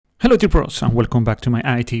Hello dear pros and welcome back to my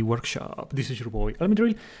IT workshop. This is your boy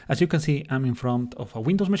Alvendril. As you can see, I'm in front of a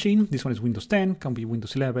Windows machine. This one is Windows 10, can be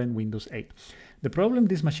Windows 11, Windows 8. The problem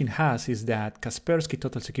this machine has is that Kaspersky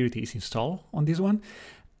Total Security is installed on this one.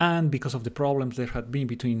 And because of the problems there had been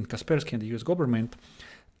between Kaspersky and the US government,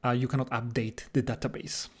 you cannot update the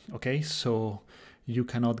database. Okay, so you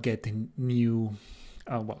cannot get new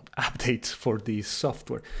updates for this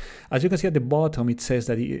software. As you can see at the bottom, it says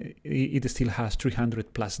that it still has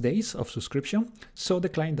 300 plus days of subscription, so the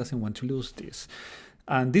client doesn't want to lose this.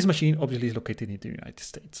 And this machine obviously is located in the United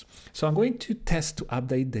States. So I'm going to test to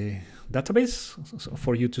update the database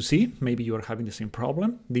for you to see. Maybe you are having the same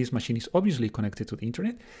problem. This machine is obviously connected to the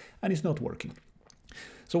internet and it's not working.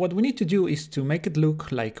 So what we need to do is to make it look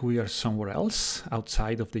like we are somewhere else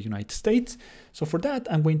outside of the United States. So for that,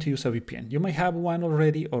 I'm going to use a VPN. You might have one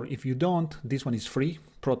already, or if you don't, this one is free,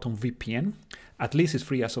 protonvpn. At least it's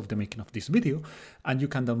free as of the making of this video, and you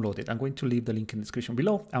can download it. I'm going to leave the link in the description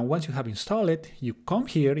below. And once you have installed it, you come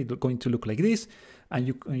here, it's going to look like this, and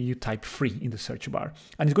you type free in the search bar.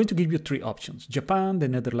 And it's going to give you three options: Japan, the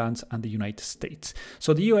Netherlands, and the United States.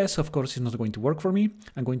 So the US, of course, is not going to work for me.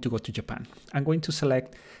 I'm going to go to Japan. I'm going to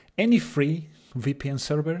select any free VPN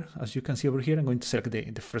server. As you can see over here, I'm going to select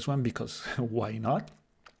the first one because why not?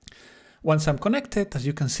 Once I'm connected, as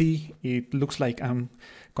you can see, it looks like I'm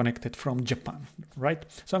connected from Japan, right?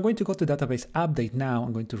 So I'm going to go to database update now.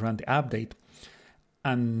 I'm going to run the update.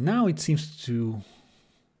 And now it seems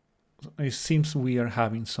we are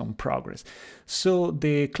having some progress. So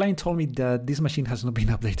the client told me that this machine has not been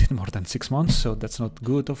updated more than 6 months, so that's not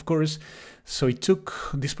good, of course. So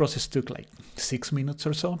this process took like 6 minutes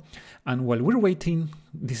or so. And while we're waiting,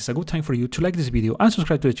 this is a good time for you to like this video and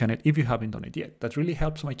subscribe to the channel if you haven't done it yet. That really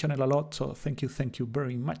helps my channel a lot, so thank you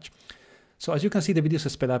very much. So as you can see, the video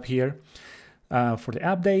is sped up here for the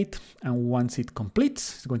update, and once it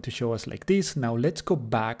completes, it's going to show us like this. Now let's go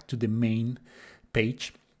back to the main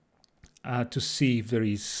page to see if there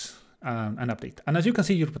is an update. And as you can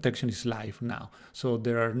see, your protection is live now. So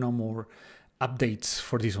there are no more updates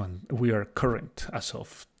for this one. We are current as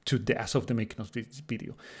of today, as of the making of this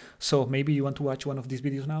video. So maybe you want to watch one of these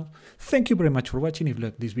videos now. Thank you very much for watching. If you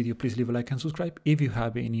like this video, please leave a like and subscribe. If you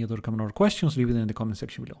have any other comment or questions, leave it in the comment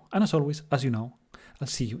section below. And as always, as you know, I'll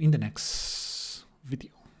see you in the next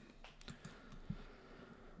video.